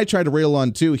 I try to rail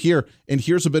on too here, and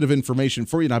here's a bit of information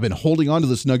for you. And I've been holding on to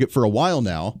this nugget for a while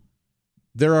now.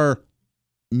 There are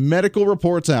medical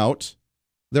reports out.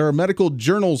 There are medical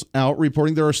journals out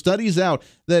reporting, there are studies out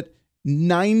that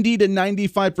 90 to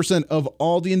 95% of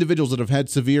all the individuals that have had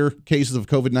severe cases of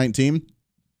COVID-19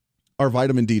 are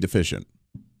vitamin D deficient.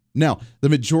 Now, the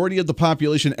majority of the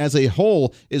population as a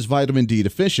whole is vitamin D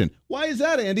deficient. Why is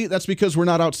that, Andy? That's because we're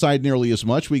not outside nearly as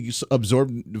much. We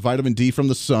absorb vitamin D from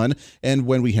the sun. And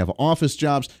when we have office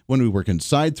jobs, when we work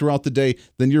inside throughout the day,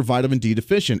 then you're vitamin D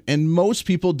deficient. And most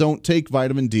people don't take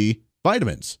vitamin D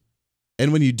vitamins.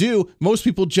 And when you do, most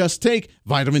people just take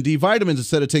vitamin D vitamins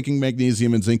instead of taking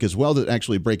magnesium and zinc as well that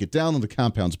actually break it down and the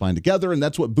compounds bind together, and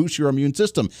that's what boosts your immune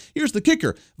system. Here's the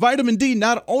kicker. Vitamin D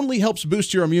not only helps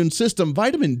boost your immune system,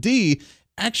 vitamin D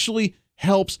actually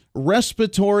helps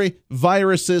respiratory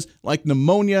viruses like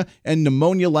pneumonia and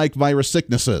pneumonia-like virus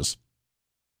sicknesses.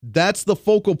 That's the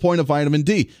focal point of vitamin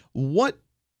D. What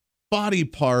body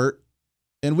part,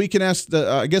 and we can ask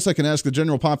I guess I can ask the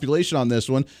general population on this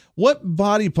one. What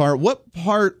body part, what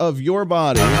part of your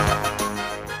body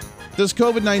does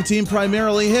COVID-19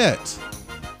 primarily hit?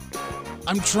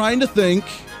 I'm trying to think.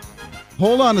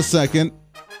 Hold on a second.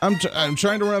 I'm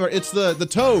trying to remember. It's the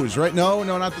toes, right? No,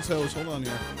 not the toes. Hold on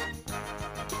here.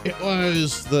 It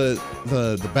was the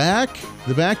back,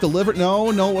 the liver. No,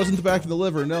 it wasn't the back of the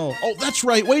liver. No. Oh, that's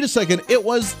right. Wait a second. It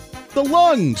was the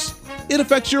lungs. It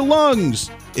affects your lungs.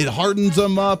 It hardens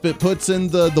them up. It puts in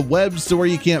the webs to where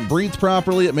you can't breathe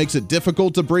properly. It makes it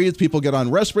difficult to breathe. People get on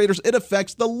respirators. It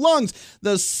affects the lungs.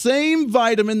 The same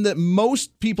vitamin that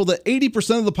most people, that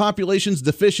 80% of the population's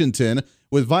deficient in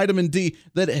with vitamin D,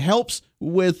 that helps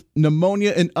with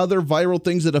pneumonia and other viral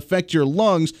things that affect your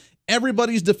lungs.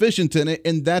 Everybody's deficient in it,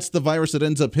 and that's the virus that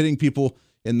ends up hitting people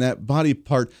in that body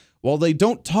part. Well, they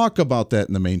don't talk about that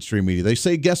in the mainstream media. They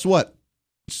say, guess what?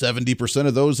 70%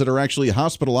 of those that are actually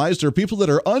hospitalized are people that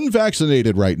are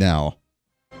unvaccinated right now.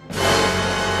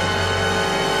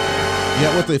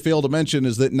 Yet what they fail to mention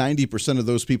is that 90% of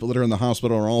those people that are in the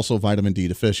hospital are also vitamin D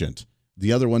deficient.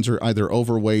 The other ones are either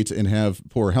overweight and have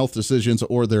poor health decisions,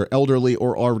 or they're elderly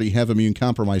or already have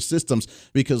immune-compromised systems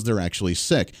because they're actually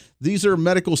sick. These are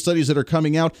medical studies that are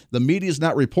coming out. The media is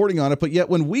not reporting on it, but yet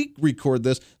when we record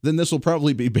this, then this will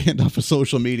probably be banned off of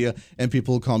social media, and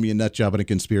people will call me a nut job and a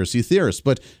conspiracy theorist.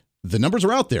 But the numbers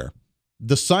are out there.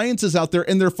 The science is out there,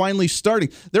 and they're finally starting.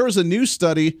 There was a new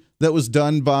study that was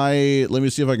done by, let me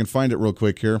see if I can find it real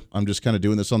quick here. I'm just kind of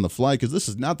doing this on the fly because this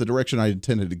is not the direction I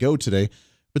intended to go today.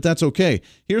 But that's okay.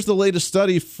 Here's the latest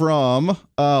study from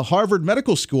Harvard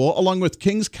Medical School, along with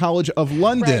King's College of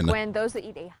London. Right, when those that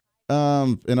eat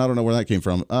and I don't know where that came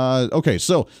from. Okay,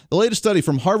 so the latest study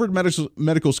from Harvard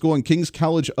Medical School and King's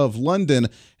College of London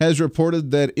has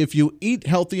reported that if you eat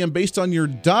healthy and based on your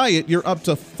diet, you're up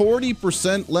to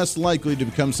 40% less likely to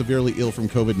become severely ill from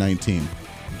COVID-19.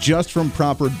 Just from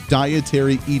proper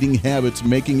dietary eating habits,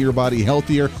 making your body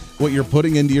healthier, what you're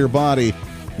putting into your body.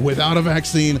 Without a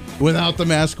vaccine, without the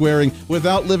mask wearing,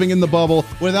 without living in the bubble,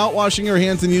 without washing your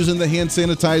hands and using the hand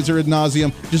sanitizer ad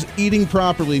nauseum, just eating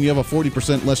properly, and you have a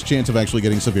 40% less chance of actually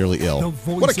getting severely ill.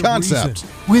 What a concept.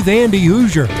 With Andy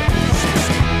Hoosier.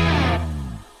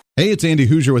 Hey, it's Andy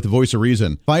Hoosier with the Voice of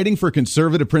Reason. Fighting for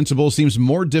conservative principles seems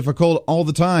more difficult all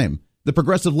the time. The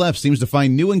progressive left seems to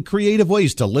find new and creative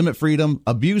ways to limit freedom,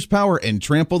 abuse power, and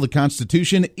trample the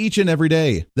Constitution each and every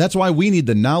day. That's why we need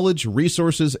the knowledge,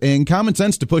 resources, and common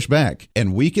sense to push back,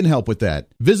 and we can help with that.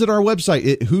 Visit our website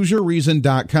at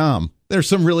HoosierReason.com. There's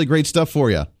some really great stuff for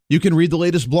you. You can read the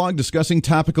latest blog discussing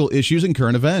topical issues and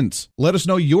current events. Let us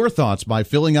know your thoughts by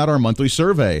filling out our monthly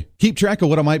survey. Keep track of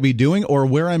what I might be doing or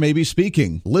where I may be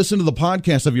speaking. Listen to the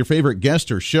podcast of your favorite guest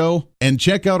or show, and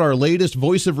check out our latest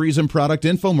Voice of Reason product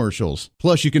infomercials.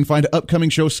 Plus, you can find upcoming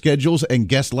show schedules and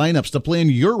guest lineups to plan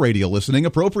your radio listening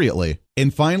appropriately.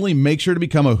 And finally, make sure to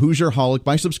become a Hoosier-holic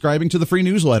by subscribing to the free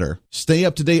newsletter. Stay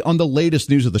up to date on the latest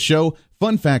news of the show,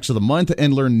 fun facts of the month,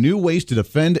 and learn new ways to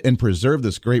defend and preserve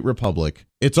this great republic.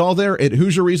 It's all there at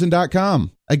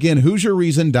HoosierReason.com. Again,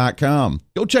 HoosierReason.com.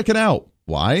 Go check it out.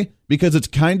 Why? because it's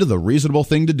kind of the reasonable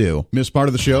thing to do. Miss part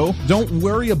of the show? Don't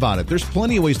worry about it. There's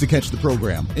plenty of ways to catch the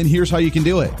program, and here's how you can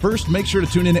do it. First, make sure to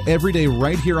tune in every day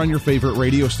right here on your favorite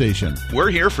radio station. We're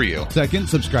here for you. Second,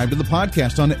 subscribe to the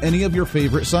podcast on any of your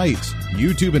favorite sites.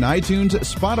 YouTube and iTunes,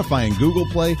 Spotify and Google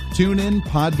Play, TuneIn,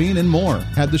 Podbean, and more.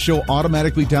 Have the show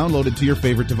automatically downloaded to your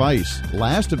favorite device.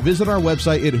 Last, visit our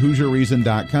website at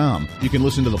HoosierReason.com. You can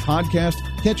listen to the podcast,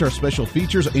 catch our special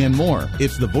features, and more.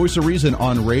 It's the Voice of Reason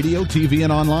on radio, TV,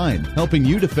 and online, helping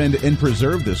you defend and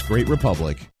preserve this great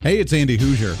republic. Hey, it's Andy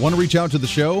Hoosier. Want to reach out to the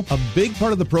show? A big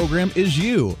part of the program is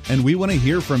you, and we want to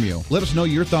hear from you. Let us know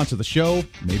your thoughts of the show,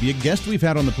 maybe a guest we've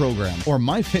had on the program, or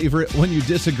my favorite, when you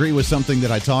disagree with something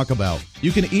that I talk about.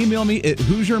 You can email me at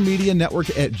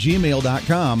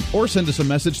HoosierMediaNetwork@gmail.com or send us a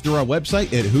message through our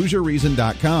website at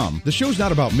HoosierReason.com. The show's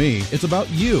not about me, it's about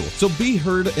you. So be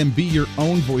heard and be your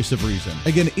own voice of reason.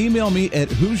 Again, email me at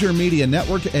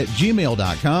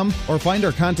HoosierMediaNetwork@gmail.com or find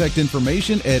our contact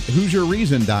information at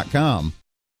HoosierReason.com.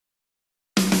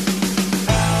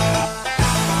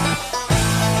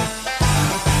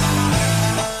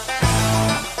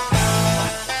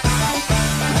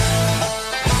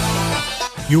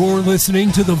 You're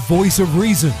listening to the Voice of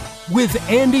Reason with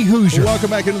Andy Hoosier.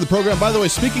 Welcome back into the program. By the way,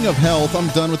 speaking of health, I'm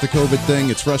done with the COVID thing.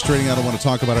 It's frustrating. I don't want to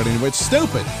talk about it anyway. It's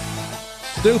stupid.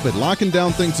 Stupid. Locking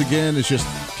down things again is just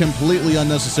completely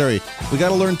unnecessary. We got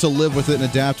to learn to live with it and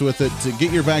adapt with it. To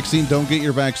get your vaccine, don't get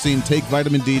your vaccine. Take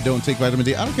vitamin D, don't take vitamin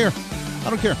D. I don't care.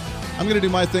 I'm going to do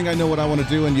my thing. I know what I want to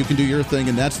do, and you can do your thing.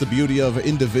 And that's the beauty of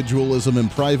individualism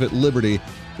and private liberty,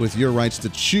 with your rights to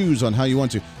choose on how you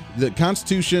want to. The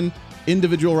Constitution,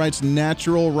 individual rights,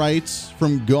 natural rights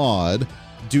from God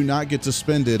do not get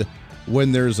suspended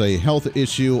when there's a health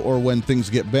issue or when things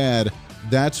get bad.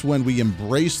 That's when we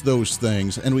embrace those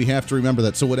things, and we have to remember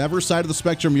that. So whatever side of the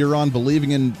spectrum you're on, believing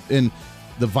in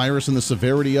the virus and the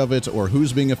severity of it, or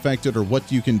who's being affected, or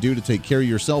what you can do to take care of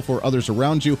yourself or others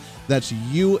around you, that's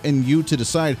you and you to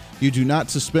decide. You do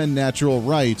not suspend natural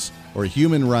rights or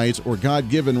human rights or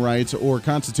God-given rights or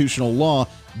constitutional law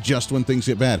just when things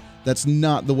get bad. That's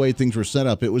not the way things were set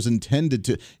up. It was intended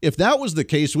to. If that was the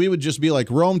case, we would just be like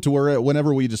Rome, to where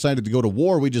whenever we decided to go to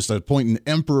war, we just appoint an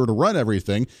emperor to run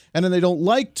everything, and then they don't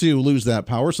like to lose that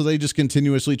power, so they just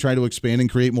continuously try to expand and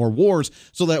create more wars,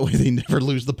 so that way they never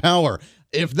lose the power.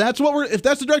 If that's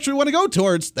the direction we want to go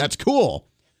towards, that's cool.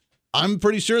 I'm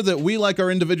pretty sure that we like our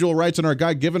individual rights and our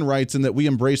God-given rights, and that we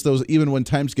embrace those even when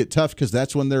times get tough, because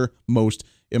that's when they're most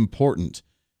important.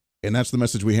 And that's the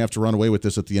message we have to run away with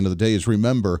this at the end of the day, is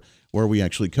remember where we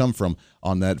actually come from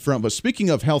on that front. But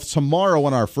speaking of health, tomorrow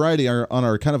on our Friday, on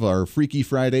our kind of our Freaky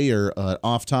Friday, or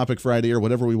off-topic Friday, or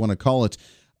whatever we want to call it,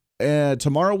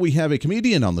 tomorrow we have a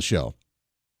comedian on the show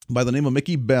by the name of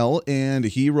Mickey Bell, and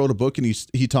he wrote a book, and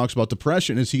he talks about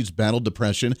depression, as he's battled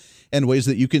depression and ways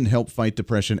that you can help fight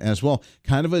depression as well.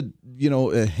 Kind of a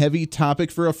heavy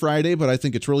topic for a Friday, but I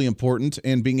think it's really important.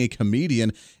 And being a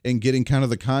comedian and getting kind of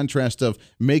the contrast of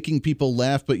making people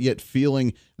laugh, but yet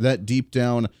feeling that deep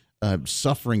down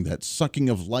suffering, that sucking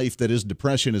of life that is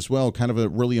depression as well, kind of a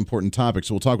really important topic.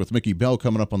 So we'll talk with Mickey Bell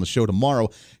coming up on the show tomorrow.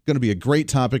 Going to be a great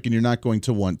topic, and you're not going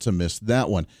to want to miss that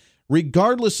one.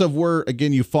 Regardless of where,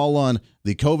 again, you fall on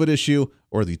the COVID issue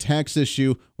or the tax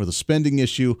issue or the spending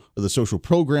issue or the social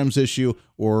programs issue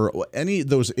or any of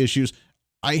those issues,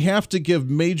 I have to give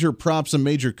major props and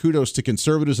major kudos to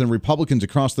conservatives and Republicans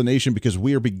across the nation, because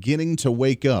we are beginning to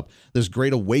wake up. This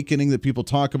great awakening that people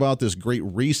talk about, this great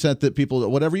reset that people,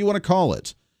 whatever you want to call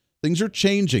it, things are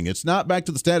changing. It's not back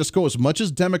to the status quo. As much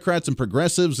as Democrats and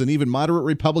progressives and even moderate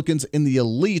Republicans in the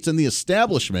elites and the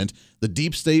establishment, the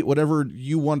deep state, whatever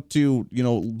you want to,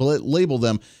 label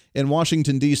them in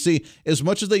Washington, D.C., as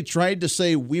much as they tried to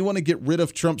say, we want to get rid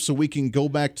of Trump so we can go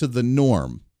back to the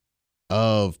norm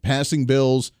of passing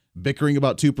bills, bickering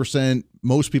about 2%,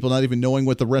 most people not even knowing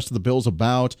what the rest of the bill's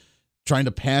about, trying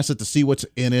to pass it to see what's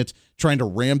in it, trying to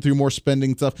ram through more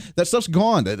spending stuff, that stuff's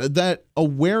gone. That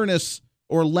awareness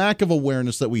or lack of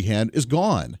awareness that we had is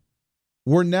gone.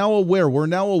 We're now aware. We're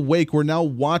now awake. We're now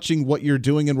watching what you're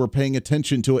doing, and we're paying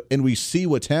attention to it, and we see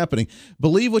what's happening.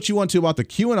 Believe what you want to about the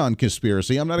QAnon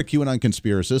conspiracy. I'm not a QAnon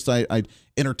conspiracist. I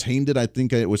entertained it. I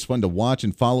think it was fun to watch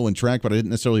and follow and track, but I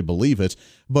didn't necessarily believe it.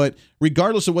 But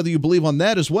regardless of whether you believe on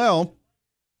that as well,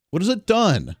 what has it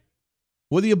done?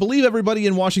 Whether you believe everybody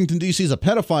in Washington, D.C. is a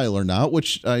pedophile or not,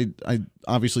 which I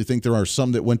obviously think there are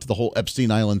some that went to the whole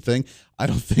Epstein Island thing. I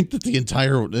don't think that the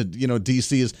entire,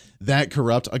 D.C. is that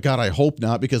corrupt. God, I hope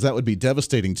not, because that would be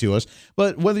devastating to us.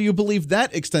 But whether you believe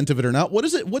that extent of it or not, what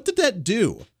is it? What did that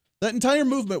do? That entire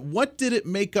movement, what did it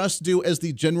make us do as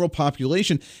the general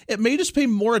population? It made us pay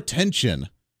more attention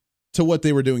to what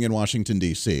they were doing in Washington,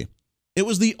 D.C. It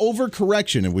was the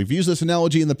overcorrection, and we've used this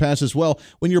analogy in the past as well,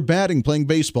 when you're batting, playing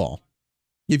baseball.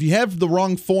 If you have the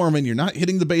wrong form and you're not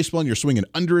hitting the baseball and you're swinging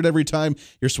under it every time,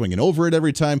 you're swinging over it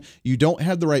every time, you don't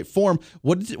have the right form,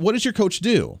 what does your coach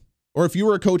do? Or if you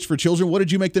were a coach for children, what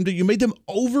did you make them do? You made them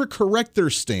overcorrect their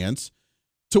stance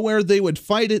to where they would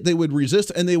fight it, they would resist,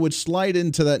 and they would slide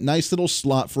into that nice little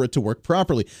slot for it to work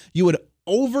properly. You would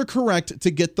overcorrect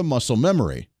to get the muscle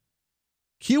memory.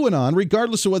 QAnon,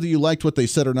 regardless of whether you liked what they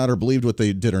said or not or believed what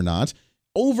they did or not,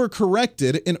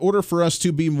 overcorrected in order for us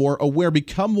to be more aware,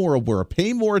 become more aware,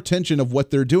 pay more attention of what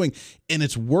they're doing. And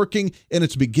it's working, and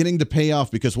it's beginning to pay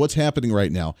off, because what's happening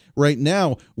right now? Right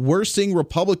now, we're seeing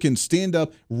Republicans stand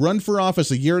up, run for office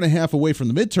a year and a half away from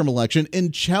the midterm election,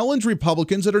 and challenge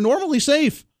Republicans that are normally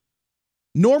safe.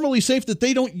 Normally safe, that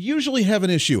they don't usually have an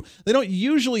issue. They don't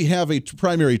usually have a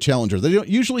primary challenger. They don't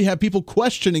usually have people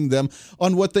questioning them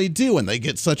on what they do. And they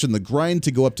get such in the grind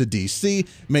to go up to D.C.,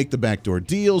 make the backdoor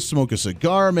deals, smoke a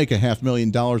cigar, make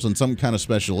 $500,000 on some kind of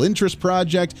special interest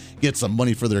project, get some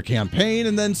money for their campaign,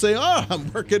 and then say, oh,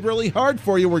 I'm working really hard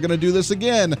for you. We're going to do this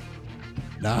again.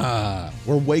 Nah,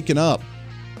 we're waking up.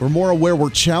 We're more aware,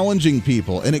 we're challenging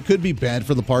people, and it could be bad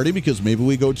for the party because maybe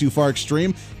we go too far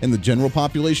extreme and the general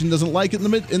population doesn't like it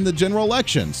in the general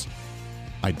elections.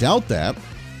 I doubt that,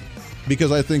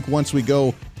 because I think once we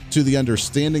go to the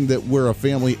understanding that we're a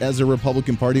family as a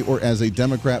Republican Party or as a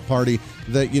Democrat Party,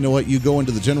 that, you know what, you go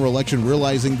into the general election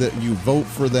realizing that you vote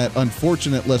for that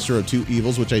unfortunate lesser of two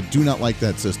evils, which I do not like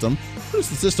that system, but it's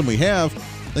the system we have.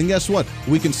 Then guess what?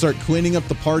 We can start cleaning up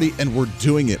the party, and we're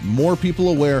doing it. More people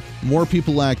aware, more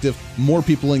people active, more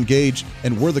people engaged,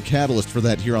 and we're the catalyst for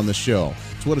that here on this show.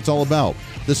 It's what it's all about.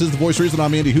 This is The Voice of Reason.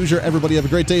 I'm Andy Hoosier. Everybody have a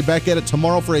great day. Back at it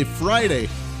tomorrow for a Friday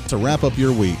to wrap up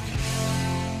your week.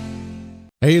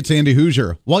 Hey, it's Andy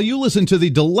Hoosier. While you listen to the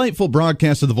delightful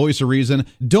broadcast of The Voice of Reason,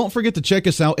 don't forget to check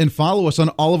us out and follow us on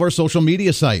all of our social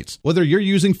media sites. Whether you're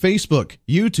using Facebook,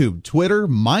 YouTube, Twitter,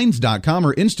 Minds.com,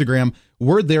 or Instagram,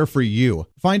 we're there for you.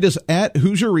 Find us at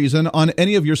Hoosier Reason on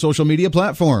any of your social media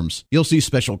platforms. You'll see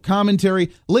special commentary,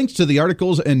 links to the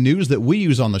articles and news that we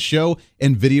use on the show,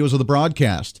 and videos of the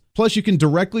broadcast. Plus, you can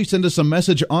directly send us a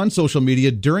message on social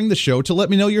media during the show to let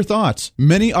me know your thoughts.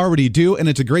 Many already do, and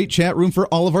it's a great chat room for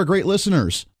all of our great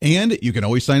listeners. And you can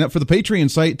always sign up for the Patreon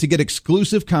site to get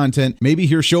exclusive content, maybe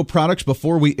hear show products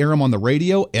before we air them on the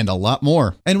radio, and a lot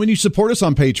more. And when you support us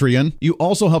on Patreon, you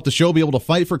also help the show be able to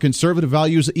fight for conservative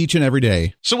values each and every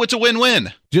day. So it's a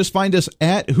win-win. Just find us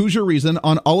at Hoosier Reason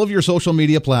on all of your social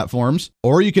media platforms,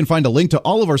 or you can find a link to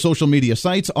all of our social media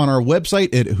sites on our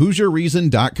website at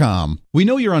HoosierReason.com. We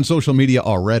know you're on social media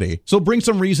already, so bring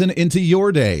some reason into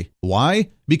your day. Why?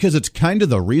 Because it's kind of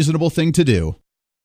the reasonable thing to do.